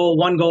 1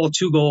 goal,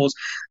 2 goals.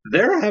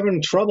 They're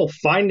having trouble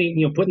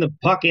finding, putting the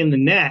puck in the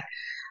net.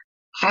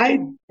 I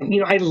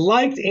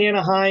liked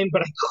Anaheim,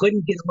 but I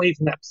couldn't get away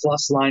from that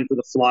plus line for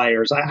the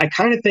Flyers. I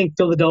kind of think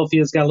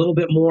Philadelphia's got a little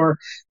bit more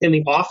in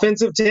the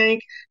offensive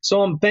tank,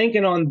 so I'm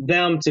banking on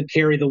them to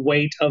carry the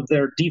weight of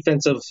their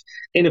defensive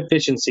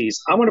inefficiencies.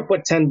 I'm going to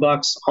put $10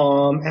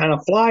 on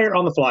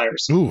the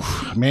Flyers. Ooh,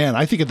 man,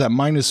 I think at that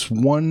minus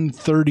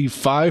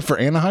 135 for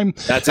Anaheim,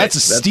 that's a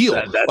steal.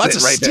 That's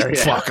a right steal. there,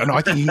 yeah. Fuck, no,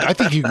 I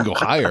think you can go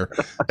higher.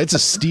 It's a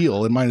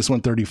steal at minus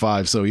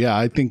 135. So yeah,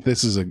 I think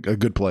this is a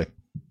good play.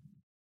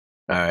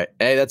 All right.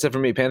 Hey, that's it for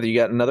me. Panther, you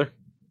got another?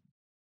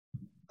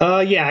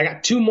 Yeah, I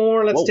got 2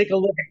 more. Let's take a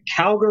look at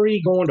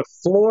Calgary going to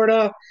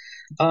Florida.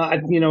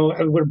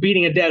 We're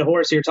beating a dead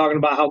horse here talking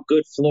about how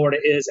good Florida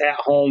is at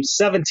home.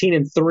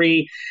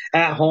 17-3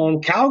 at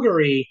home.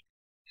 Calgary,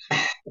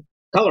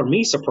 color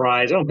me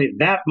surprised. I don't pay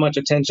that much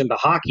attention to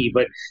hockey,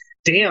 but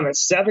damn,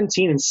 it's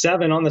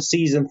 17-7 on the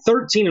season,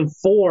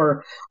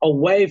 13-4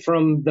 away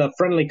from the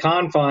friendly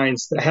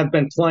confines that have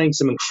been playing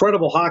some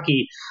incredible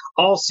hockey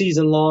all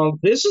season long.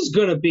 This is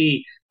going to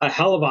be a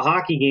hell of a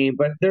hockey game,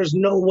 but there's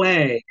no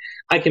way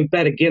I can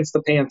bet against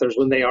the Panthers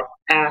when they are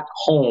at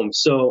home.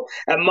 So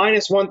at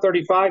minus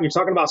 135, you're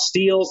talking about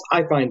steals.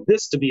 I find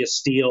this to be a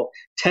steal.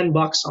 $10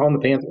 on the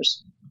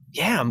Panthers.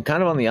 Yeah, I'm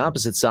kind of on the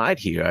opposite side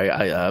here.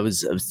 I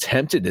was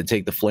tempted to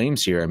take the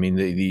Flames here. I mean,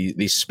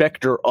 the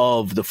specter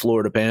of the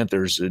Florida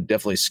Panthers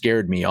definitely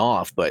scared me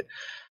off. But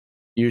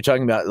you're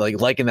talking about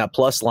liking that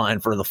plus line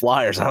for the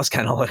Flyers. I was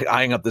kind of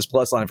eyeing up this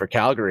plus line for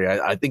Calgary.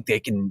 I think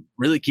they can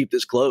really keep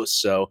this close.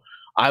 So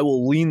I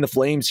will lean the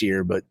Flames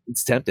here, but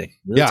it's tempting.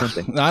 Really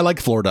tempting. I like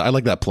Florida. I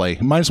like that play.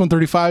 Minus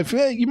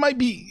 135. You might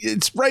be.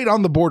 It's right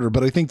on the border,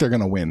 but I think they're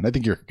going to win. I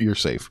think you're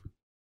safe.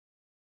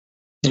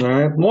 All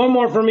right, 1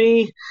 more for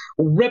me.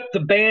 Rip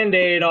the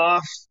Band-Aid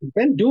off.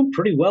 Been doing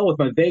pretty well with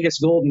my Vegas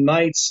Golden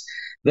Knights.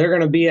 They're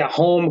going to be at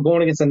home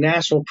going against the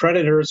Nashville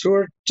Predators, who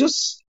are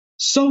just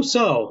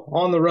so-so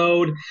on the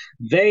road.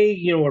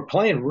 They, were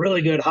playing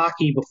really good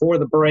hockey before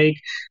the break.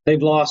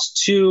 They've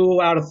lost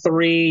 2 out of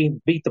 3,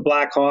 beat the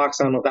Blackhawks.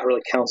 I don't know if that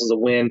really counts as a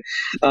win.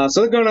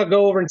 So they're going to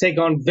go over and take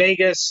on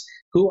Vegas,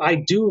 who I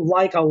do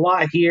like a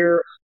lot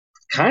here.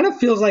 Kind of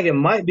feels like it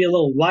might be a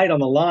little light on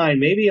the line,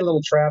 maybe a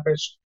little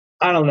trappish.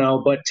 I don't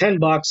know, but $10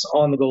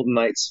 on the Golden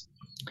Knights.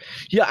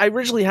 Yeah, I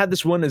originally had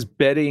this one as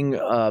betting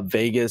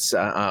Vegas.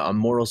 On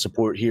moral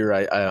support here,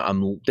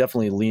 I'm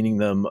definitely leaning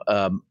them.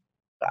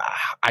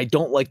 I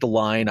don't like the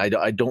line.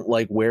 I don't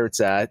like where it's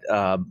at.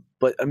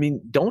 But, I mean,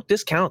 don't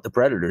discount the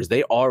Predators.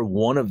 They are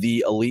one of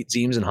the elite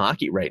teams in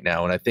hockey right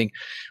now. And I think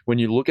when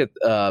you look at,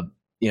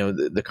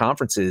 the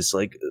conferences,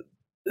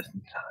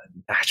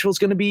 Nashville's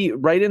going to be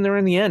right in there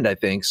in the end, I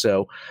think.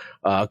 So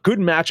good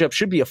matchup.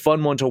 Should be a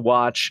fun one to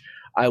watch.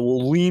 I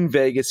will lean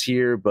Vegas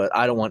here, but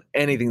I don't want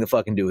anything to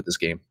fucking do with this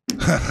game.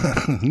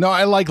 No,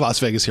 I like Las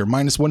Vegas here.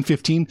 Minus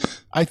 115.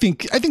 I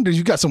think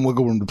you've got some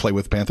wiggle room to play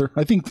with, Panther.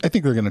 I think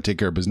they're going to take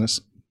care of business.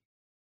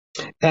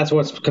 That's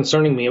what's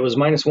concerning me. It was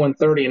minus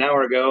 130 an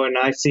hour ago, and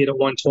I see it at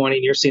 120,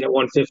 and you're seeing it at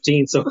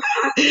 115. So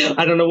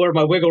I don't know where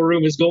my wiggle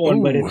room is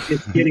going, but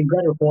it's getting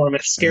better for them.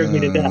 It scares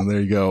me to death.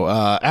 There you go.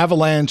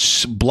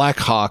 Avalanche,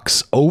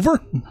 Blackhawks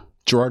over?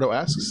 Gerardo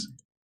asks.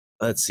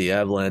 Let's see.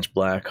 Avalanche,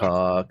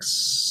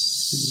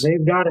 Blackhawks.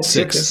 They've got it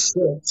 6.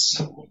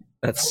 6.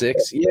 That's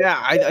 6. Yeah,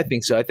 I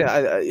think so. I think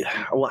I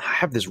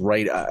have this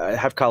right. I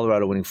have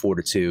Colorado winning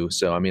 4-2.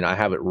 So I mean, I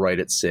have it right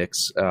at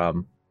 6.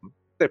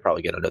 They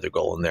probably get another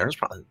goal in there. It's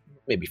probably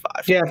maybe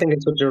 5. Yeah, I think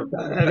that's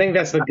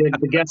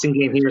the guessing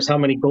game here is how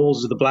many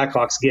goals do the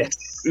Blackhawks get?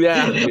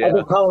 Yeah. I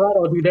think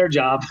Colorado will do their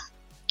job.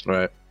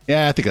 Right.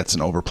 Yeah, I think that's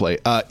an overplay.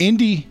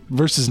 Indy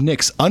versus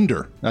Knicks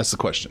under. That's the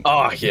question.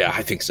 Oh, yeah,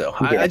 I think so.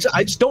 I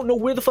just don't know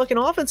where the fucking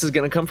offense is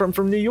going to come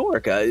from New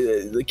York.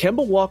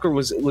 Kemba Walker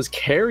was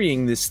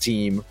carrying this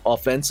team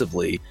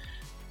offensively.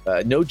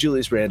 No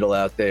Julius Randle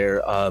out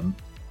there.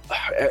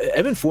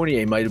 Evan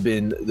Fournier might have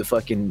been the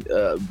fucking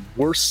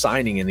worst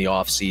signing in the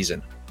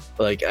offseason.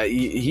 Like,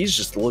 he's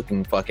just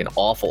looking fucking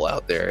awful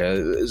out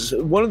there.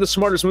 One of the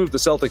smartest moves the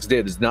Celtics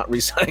did is not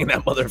re-signing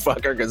that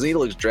motherfucker because he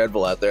looks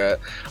dreadful out there.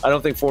 I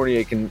don't think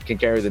Fournier can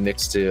carry the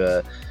Knicks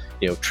to,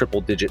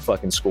 triple-digit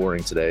fucking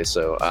scoring today.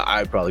 So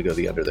I'd probably go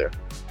the under there.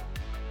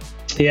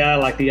 Yeah, I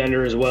like the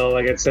under as well.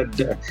 Like I said,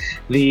 the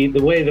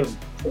way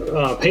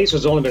the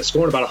Pacers only been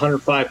scoring about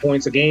 105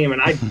 points a game,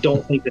 and I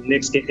don't think the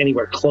Knicks get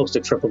anywhere close to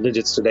triple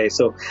digits today.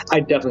 So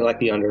I definitely like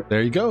the under.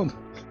 There you go.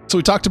 So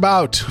we talked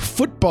about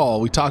football.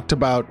 We talked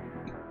about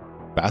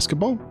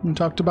basketball. We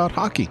talked about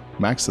hockey.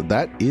 Max,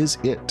 that is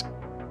it.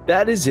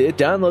 That is it.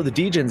 Download the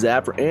DGens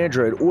app for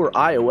Android or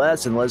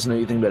iOS and let us know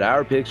you think about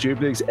our picks, your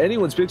picks,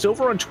 anyone's picks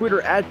over on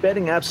Twitter at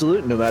Betting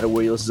Absolute. No matter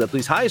where you listen to,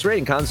 please highest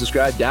rating, comment,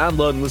 subscribe,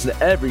 download, and listen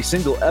to every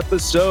single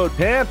episode.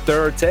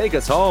 Panther, take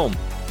us home.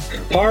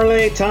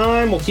 Parlay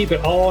time. We'll keep it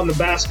all on the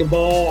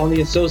basketball, on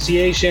the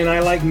association.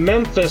 I like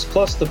Memphis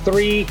plus the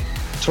 3,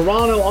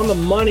 Toronto on the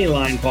money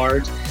line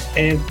part,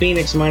 and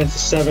Phoenix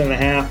minus the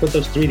 7.5. Put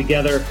those 3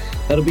 together.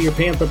 That'll be your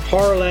Panther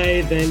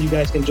parlay. Then you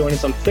guys can join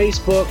us on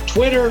Facebook,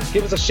 Twitter.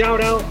 Give us a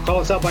shout out. Call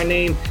us out by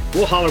name.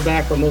 We'll holler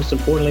back. But most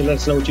importantly, let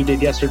us know what you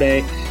did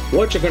yesterday,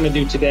 what you're going to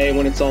do today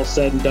when it's all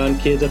said and done,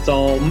 kids. That's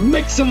all.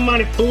 Make some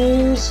money,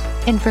 fools.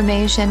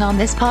 Information on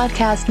this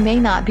podcast may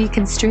not be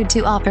construed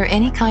to offer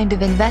any kind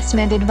of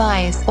investment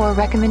advice or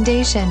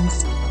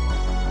recommendations.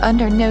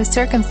 Under no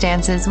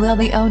circumstances will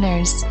the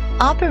owners,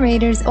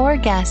 operators, or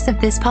guests of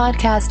this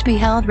podcast be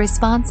held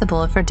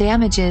responsible for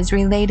damages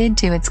related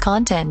to its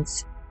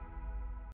contents.